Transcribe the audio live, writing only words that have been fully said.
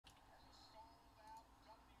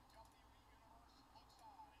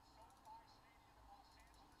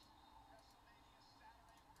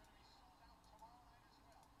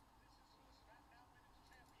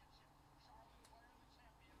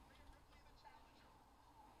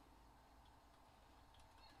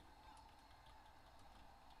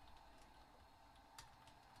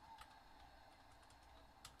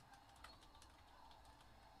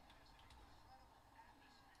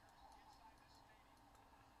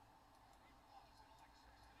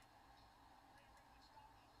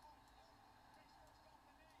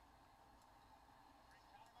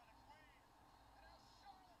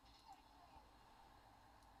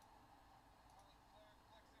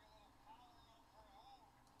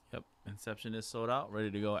Inception is sold out.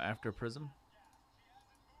 Ready to go after Prizm.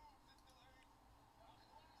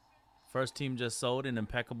 First team just sold an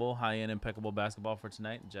impeccable, high-end impeccable basketball for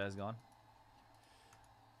tonight. Jazz gone.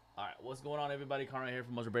 All right, what's going on, everybody? Carl right here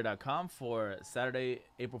from Mojobreak.com for Saturday,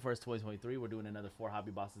 April 1st, 2023. We're doing another 4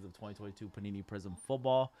 hobby boxes of 2022 Panini Prizm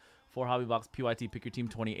football. 4 hobby box PYT Pick Your Team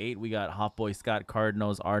 28. We got Hot Boy Scott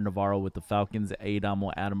Cardinals, R. Navarro with the Falcons,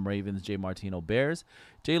 Adamo Adam Ravens, J. Martino Bears,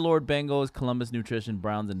 J. Lord Bengals, Columbus Nutrition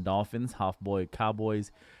Browns and Dolphins, Hot Boy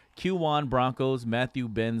Cowboys, Q1 Broncos, Matthew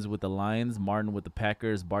Benz with the Lions, Martin with the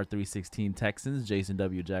Packers, Bart 316 Texans, Jason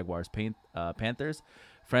W. Jaguars Panthers,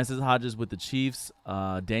 Francis Hodges with the Chiefs,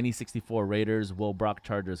 Danny 64 Raiders, Will Brock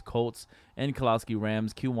Chargers Colts, N. Kalowski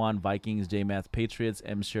Rams, Q1 Vikings, J. Math Patriots,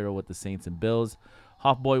 M. Shiro with the Saints and Bills,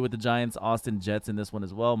 Hoffboy with the Giants, Austin Jets in this one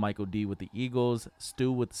as well, Michael D with the Eagles,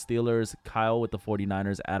 Stu with the Steelers, Kyle with the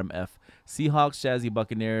 49ers, Adam F. Seahawks, Jazzy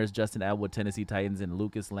Buccaneers, Justin Atwood Tennessee Titans, and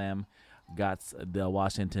Lucas Lamb got the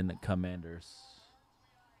Washington Commanders.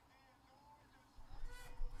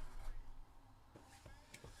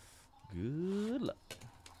 Good luck.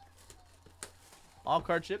 All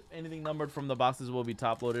card chip, anything numbered from the boxes will be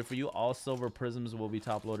top loaded for you. All silver prisms will be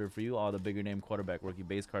top loaded for you. All the bigger name quarterback rookie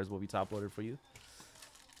base cards will be top loaded for you.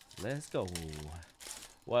 Let's go.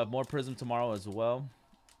 We'll have more Prizm tomorrow as well.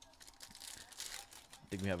 I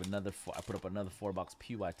think we have another. I put up another 4-box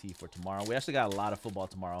PYT for tomorrow. We actually got a lot of football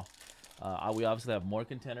tomorrow. We obviously have more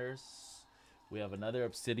contenders. We have another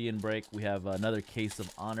Obsidian break. We have another case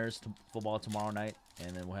of honors football tomorrow night,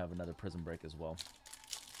 and then we'll have another Prizm break as well.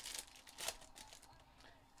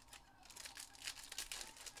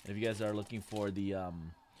 If you guys are looking for the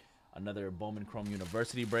another Bowman Chrome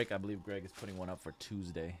University break, I believe Greg is putting one up for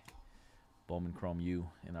Tuesday. Bowman Chrome U,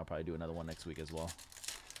 and I'll probably do another one next week as well.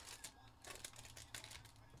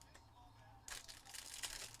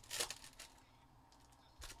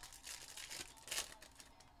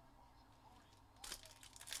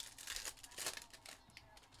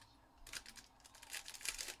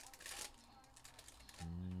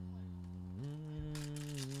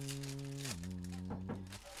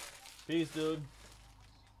 Peace, dude.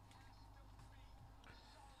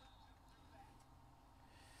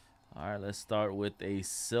 All right, let's start with a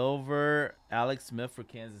silver Alex Smith for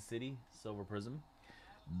Kansas City, silver Prizm.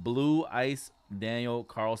 Blue ice Daniel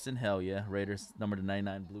Carlson, hell yeah. Raiders, number to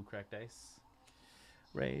 99, blue cracked ice.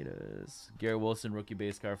 Raiders. Garrett Wilson, rookie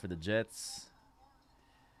base card for the Jets.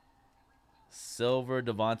 Silver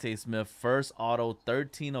Devontae Smith, first auto,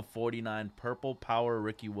 13 of 49, purple power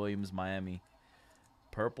Ricky Williams, Miami.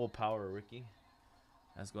 Purple power Ricky.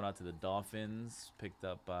 That's going out to the Dolphins. Picked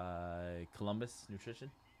up by Columbus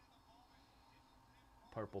Nutrition.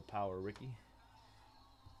 Purple power Ricky.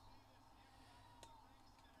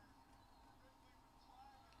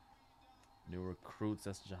 New recruits.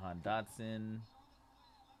 That's Jahan Dotson.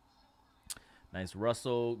 Nice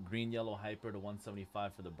Russell. Green yellow hyper to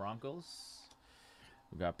 175 for the Broncos.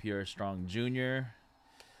 We got Pierre Strong Jr.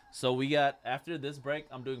 So we got, after this break,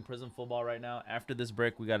 I'm doing Prizm football right now. After this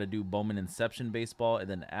break, we got to do Bowman Inception baseball. And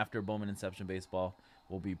then after Bowman Inception baseball,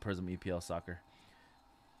 will be Prizm EPL soccer.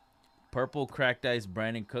 Purple cracked ice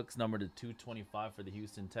Brandon Cooks, number to 225 for the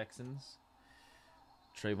Houston Texans.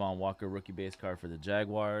 Trayvon Walker, rookie base card for the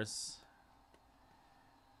Jaguars.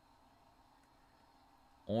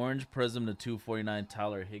 Orange Prizm to 249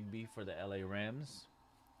 Tyler Higbee for the LA Rams.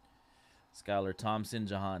 Skylar Thompson,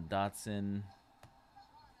 Jahan Dotson.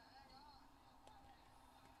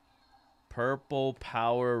 Purple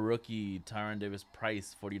Power rookie Tyron Davis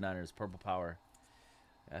Price, 49ers. Purple Power.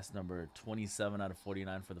 That's number 27 out of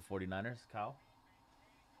 49 for the 49ers. Kyle.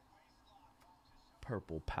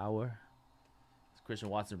 Purple Power. It's Christian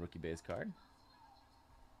Watson rookie base card.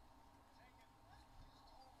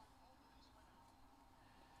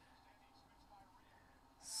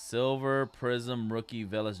 Silver Prizm rookie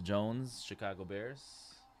Velus Jones, Chicago Bears.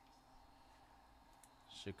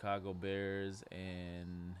 Chicago Bears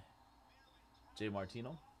and J.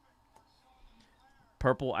 Martino.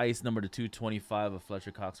 Purple ice number to 225 of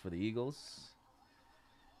Fletcher Cox for the Eagles.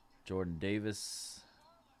 Jordan Davis.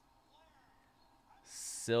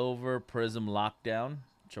 Silver Prizm lockdown,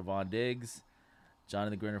 Trevon Diggs.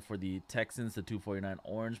 Jonathan Grinner for the Texans, the 249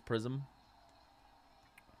 orange Prizm.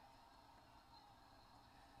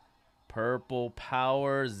 Purple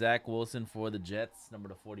power Zach Wilson for the Jets, number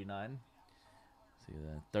to 49. See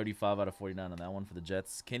that, 35 out of 49 on that one for the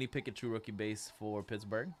Jets. Kenny Pickett, true rookie base for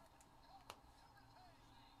Pittsburgh.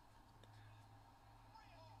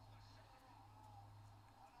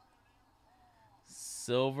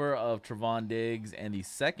 Silver of Trevon Diggs and the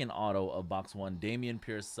second auto of box 1, Damian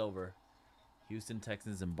Pierce silver, Houston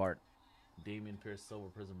Texans and Bart Damian Pierce Silver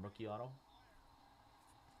Prism rookie auto.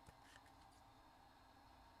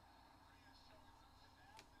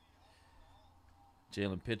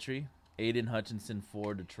 Jalen Pitre. Aiden Hutchinson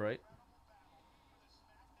for Detroit.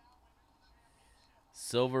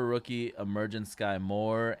 Silver rookie Emergent Sky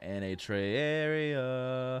Moore and a Trey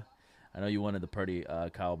Area. I know you wanted the Purdy,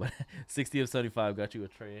 Kyle, but 60 of 75 got you a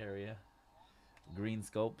Trey Area. Green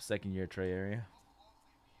Scope, second year Trey Area.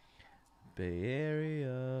 Bay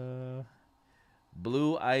Area.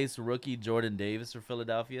 Blue Ice rookie Jordan Davis for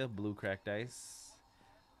Philadelphia. Blue Cracked Ice.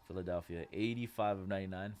 Philadelphia, 85 of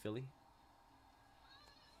 99, Philly.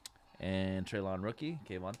 And Treylon rookie,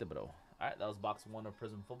 Kayvon Thibodeau. All right, that was box 1 of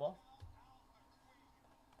Prizm Football.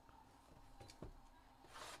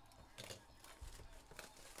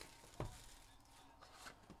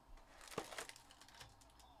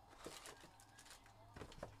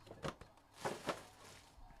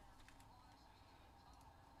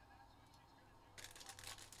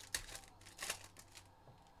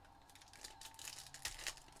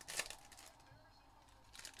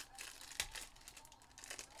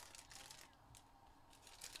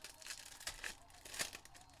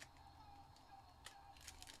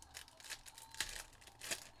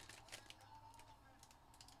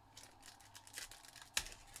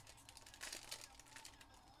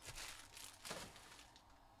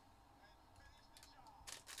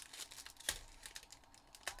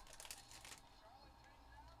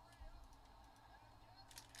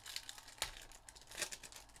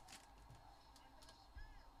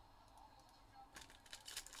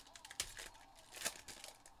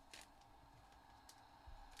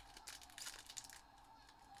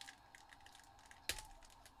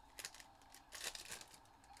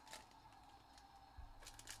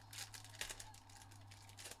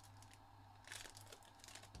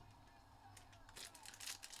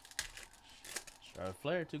 Charlotte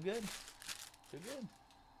Flair, too good. Too good.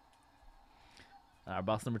 All right,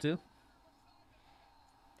 box number 2.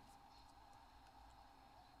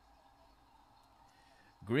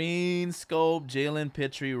 Green Scope Jalen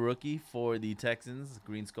Pitre rookie for the Texans.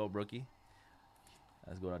 Green Scope rookie.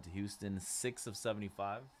 That's going out to Houston. 6 of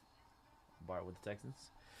 75. Bart with the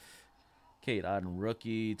Texans. Kate Otten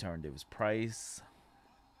rookie. Tyron Davis Price.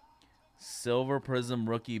 Silver Prism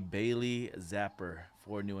rookie Bailey Zapper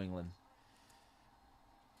for New England.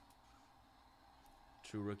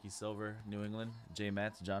 True rookie silver, New England. J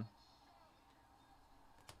Mats, John.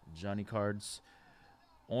 Johnny cards.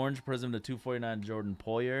 Orange Prism to 249 Jordan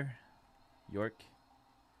Poyer, York.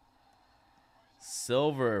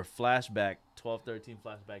 Silver flashback, 12-13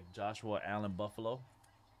 flashback Joshua Allen Buffalo.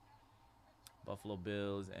 Buffalo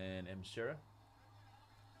Bills and M. Shira.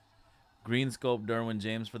 Green Scope Derwin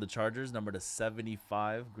James for the Chargers, number to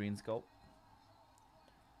 75 Green Scope.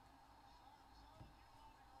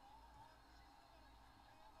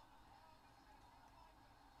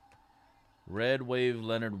 Red Wave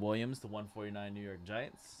Leonard Williams to 149 New York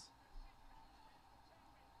Giants.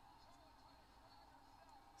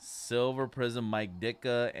 Silver Prism Mike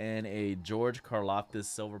Ditka and a George Karlaftis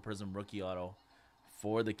Silver Prism rookie auto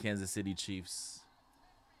for the Kansas City Chiefs.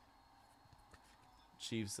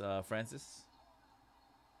 Francis.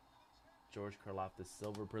 George Karlaftis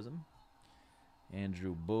Silver Prism.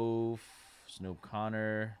 Andrew Booth. Snoop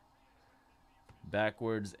Connor.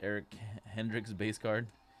 Backwards Eric Hendricks base card.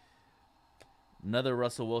 Another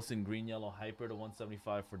Russell Wilson green yellow hyper to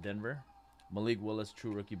 175 for Denver. Malik Willis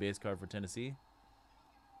true rookie base card for Tennessee.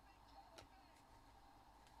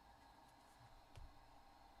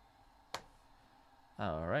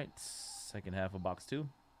 All right, second half of box 2.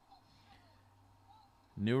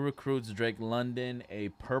 New recruits Drake London, a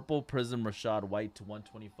purple Prism Rashad White to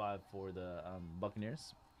 125 for the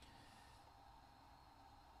Buccaneers.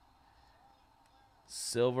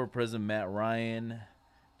 Silver Prism Matt Ryan,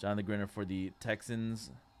 John the Grinner for the Texans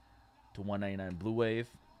to 199 Blue Wave.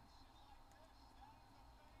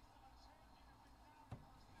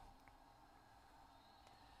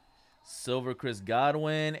 Silver Chris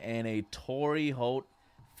Godwin and a Torrey Holt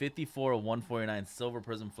 54 of 149 Silver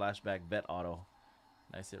Prism Flashback Bet Auto.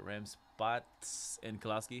 Nice hit, Ram Spots and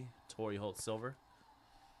Kolaski. Torrey Holt Silver.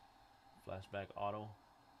 Flashback Auto.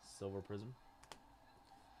 Silver Prism.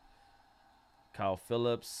 Kyle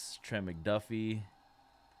Phillips. Trent McDuffie.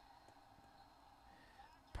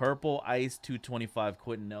 Purple Ice 225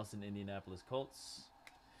 Quentin Nelson Indianapolis Colts.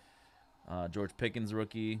 George Pickens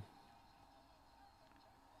rookie.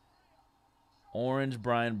 Orange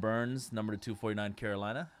Brian Burns, number 249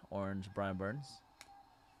 Carolina. Orange Brian Burns.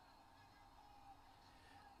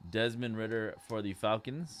 Desmond Ridder for the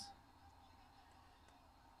Falcons.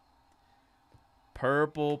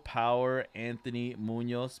 Purple Power Anthony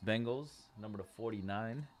Munoz, Bengals, number to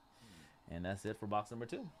 49. And that's it for box number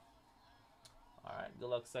 2. All right, good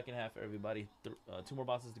luck second half, everybody. 2 more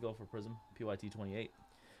boxes to go for Prizm, PYT 28.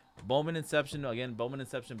 Bowman Inception, again, Bowman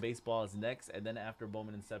Inception Baseball is next. And then after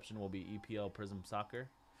Bowman Inception will be EPL Prizm Soccer.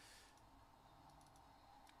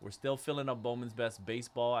 We're still filling up Bowman's Best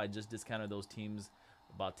Baseball. I just discounted those teams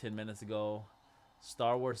about 10 minutes ago.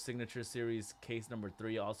 Star Wars Signature Series case number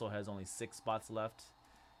 3 also has only 6 spots left.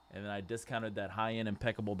 And then I discounted that high-end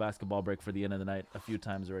impeccable basketball break for the end of the night a few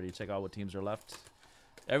times already. Check out what teams are left.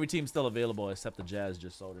 Every team's still available except the Jazz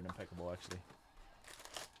just sold an impeccable, actually.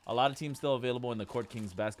 A lot of teams still available in the Court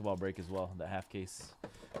Kings basketball break as well. The half case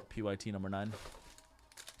PYT number 9.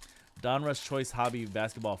 Donruss Choice Hobby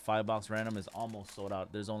Basketball 5-box random is almost sold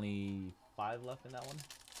out. There's only 5 left in that one.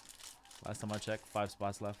 Last time I checked, 5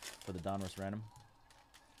 spots left for the Donruss random.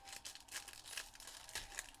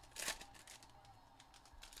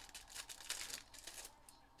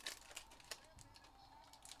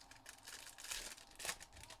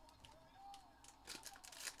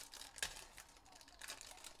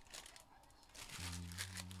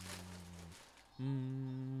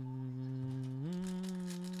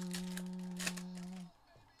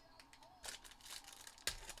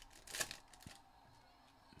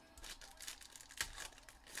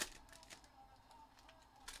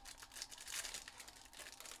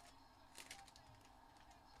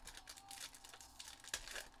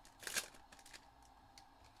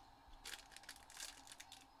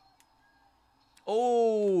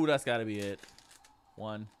 Oh, that's got to be it.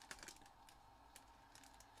 1.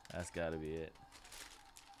 That's got to be it.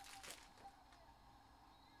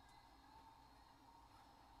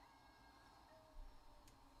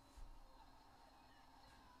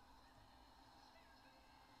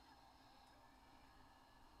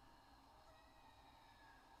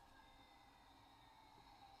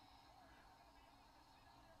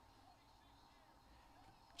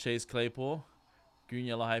 Chase Claypool, green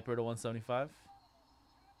yellow hyper to 175.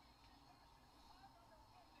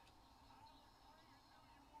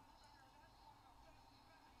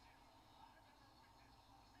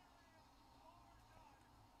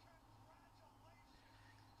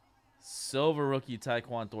 Silver rookie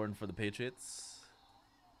Tyquan Thornton for the Patriots.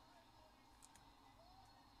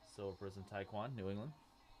 Silver Prizm Tyquan, New England.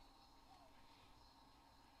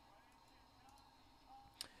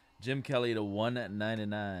 Jim Kelly to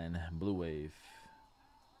 199, Blue Wave.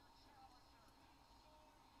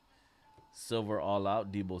 Silver All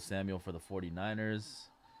Out, Debo Samuel for the 49ers.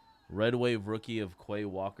 Red Wave rookie of Quay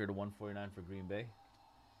Walker to 149 for Green Bay.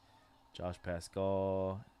 Josh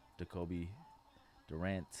Pascal, Jacoby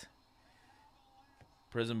Durant.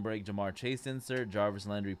 Prizm Break Jamar Chase insert. Jarvis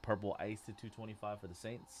Landry Purple Ice to 225 for the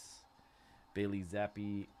Saints. Bailey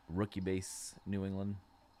Zappi rookie base, New England.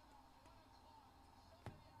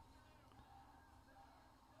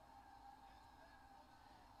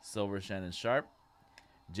 Silver Shannon Sharp.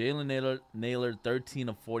 Jalen Naylor 13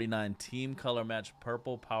 of 49. Team color match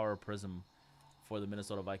Purple Power Prizm for the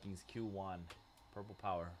Minnesota Vikings. Q1. Purple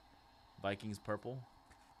Power. Vikings Purple.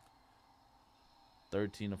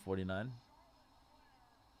 13 of 49.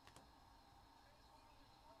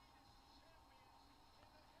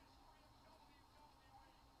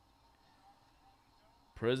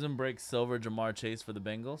 Prizm Break Silver Jamar Chase for the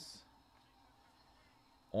Bengals.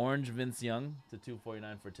 Orange Vince Young to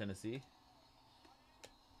 249 for Tennessee.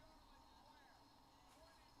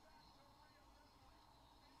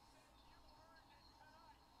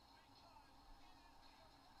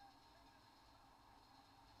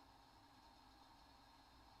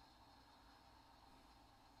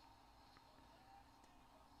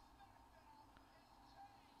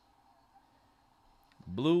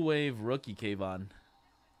 Blue Wave rookie Kayvon,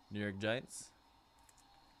 New York Giants.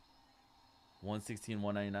 116,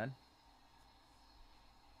 199.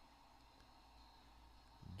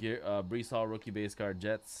 Brees Hall rookie base card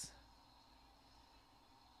Jets.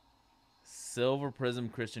 Silver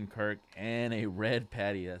Prizm Christian Kirk and a red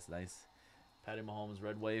Patty. That's nice. Patty Mahomes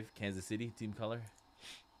Red Wave Kansas City team color.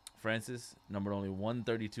 Francis numbered only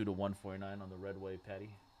 132 to 149 on the Red Wave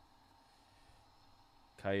Patty.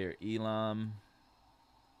 Kyer Elam.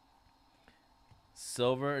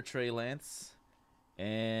 Silver Trey Lance.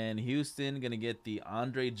 And Houston going to get the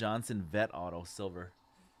Andre Johnson Vet Auto Silver.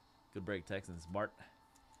 Good break, Texans. Bart.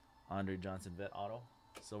 Andre Johnson Vet Auto.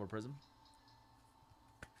 Silver Prizm.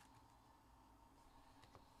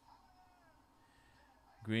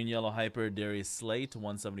 Green Yellow Hyper Darius Slay to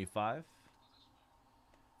 175.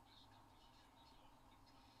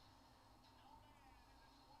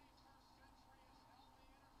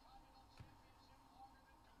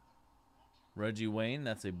 Reggie Wayne,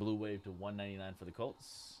 that's a blue wave to 199 for the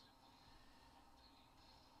Colts.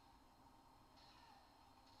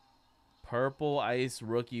 Purple Ice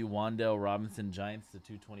rookie Wan'Dale Robinson, Giants to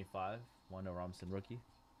 225. Wan'Dale Robinson rookie.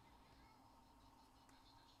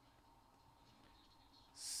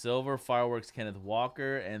 Silver Fireworks Kenneth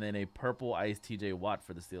Walker, and then a purple Ice TJ Watt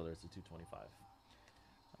for the Steelers to 225.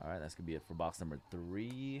 All right, that's going to be it for box number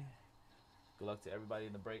 3. Good luck to everybody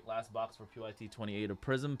in the break. Last box for PYT 28 of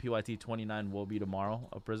Prizm. PYT 29 will be tomorrow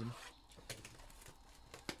of Prizm.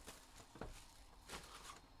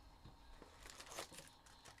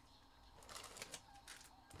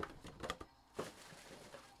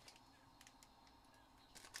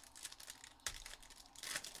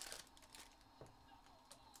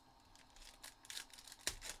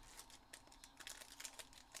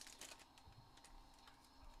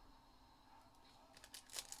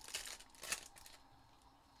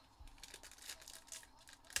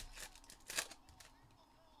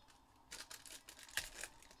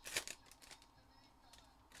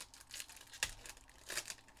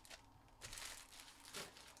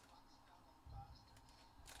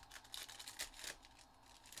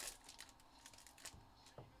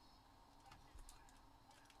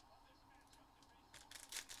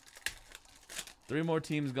 3 more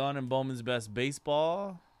teams gone in Bowman's Best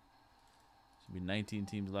Baseball. Should be 19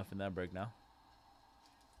 teams left in that break now.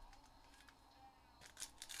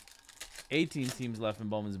 18 teams left in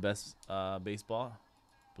Bowman's Best Baseball.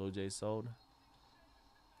 Blue Jays sold.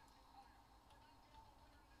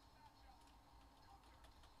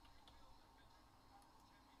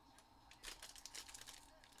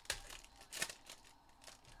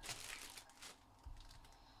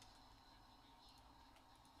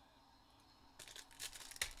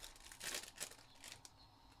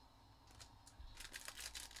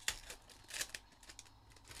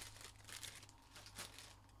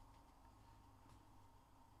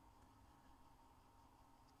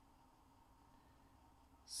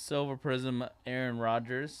 Silver Prizm, Aaron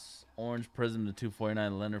Rodgers. Orange Prizm to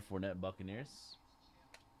 249, Leonard Fournette, Buccaneers.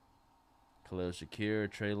 Khalil Shakir,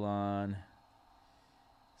 Traylon.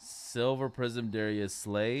 Silver Prizm, Darius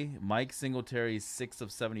Slay. Mike Singletary, 6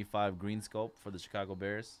 of 75, green sculpt for the Chicago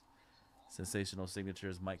Bears. Sensational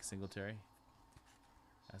signatures, Mike Singletary.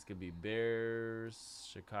 That's going to be Bears,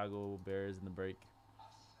 Chicago Bears in the break.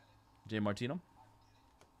 Jay Martino.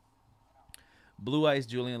 Blue Ice,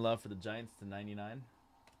 Julian Love for the Giants to 99.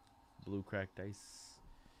 Blue cracked ice.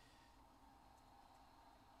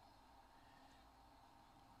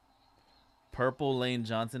 Purple Lane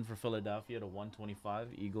Johnson for Philadelphia to 125.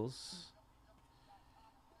 Eagles.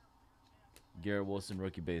 Garrett Wilson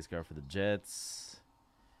rookie base card for the Jets.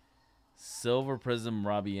 Silver Prizm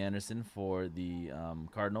Robbie Anderson for the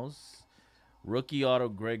Cardinals. Rookie auto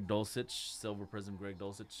Greg Dulcich. Silver Prizm Greg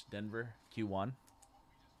Dulcich, Denver, Q1.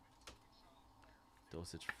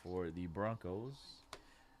 Dulcich for the Broncos.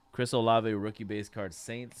 Chris Olave rookie base card,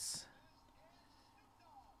 Saints.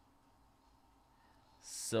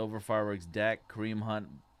 Silver Fireworks Dak, Kareem Hunt,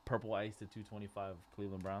 purple ice to 225,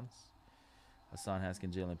 Cleveland Browns. Hassan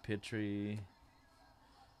Haskins, Jalen Pitre.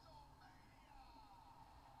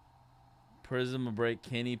 Prizm break,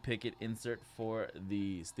 Kenny Pickett insert for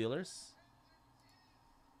the Steelers.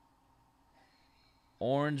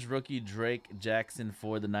 Orange rookie Drake Jackson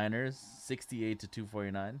for the Niners, 68 to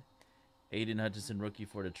 249. Aiden Hutchinson rookie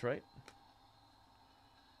for Detroit.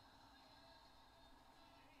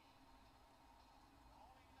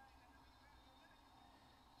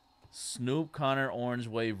 Snoop Connor Orange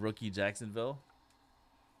Wave rookie Jacksonville.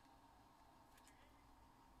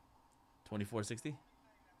 2460.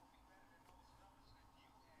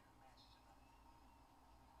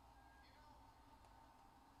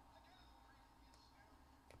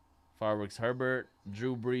 Fireworks Herbert,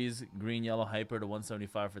 Drew Brees, green yellow hyper to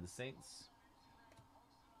 175 for the Saints.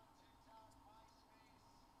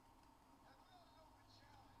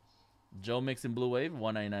 Joe Mixon Blue Wave,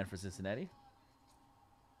 199 for Cincinnati.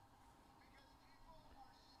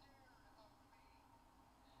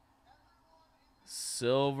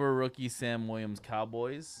 Silver rookie Sam Williams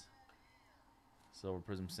Cowboys. Silver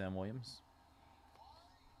Prizm Sam Williams.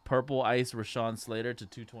 Purple Ice Rashawn Slater to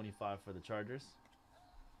 225 for the Chargers.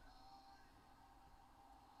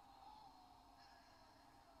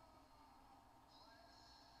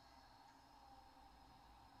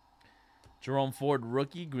 Jerome Ford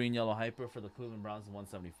rookie, green yellow hyper for the Cleveland Browns to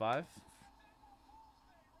 175.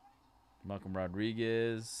 Malcolm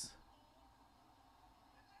Rodriguez.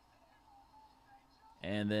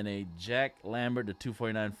 And then a Jack Lambert to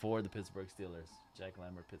 249 for the Pittsburgh Steelers. Jack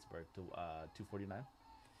Lambert, Pittsburgh to 249.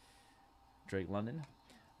 Drake London.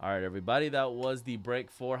 All right, everybody. That was the break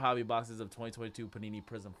 4 hobby boxes of 2022 Panini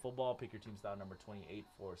Prizm Football. Pick your team style number 28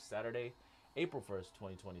 for Saturday, April 1st,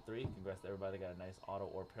 2023. Congrats to everybody that got a nice auto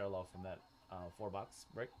or parallel from that 4-box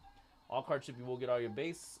break. All card shipping will get all your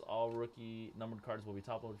base. All rookie numbered cards will be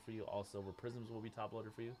top loaded for you. All silver Prizms will be top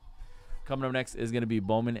loaded for you. Coming up next is going to be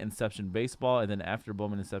Bowman Inception Baseball. And then after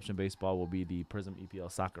Bowman Inception Baseball will be the Prizm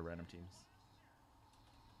EPL Soccer random teams.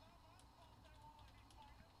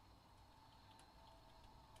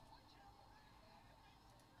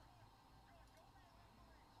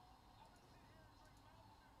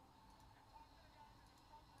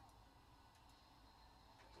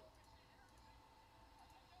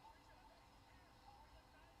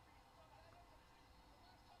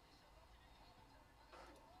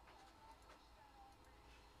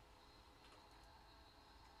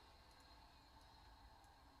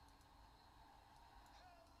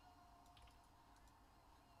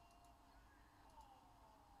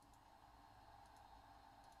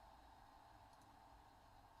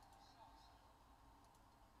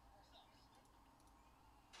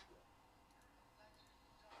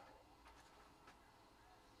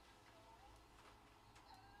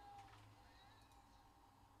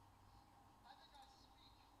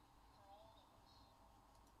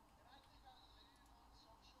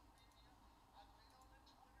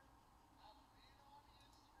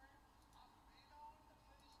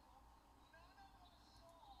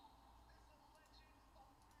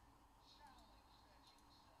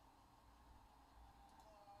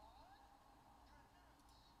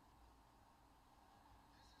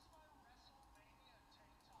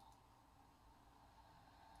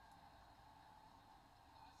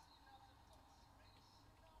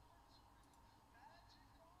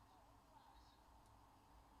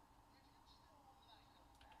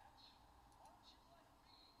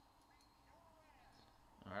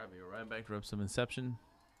 All right, we'll be right back to rip some Inception.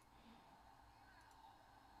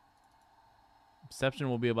 Inception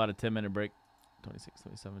will be about a 10-minute break. 26,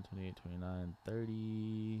 27, 28, 29,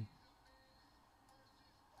 30.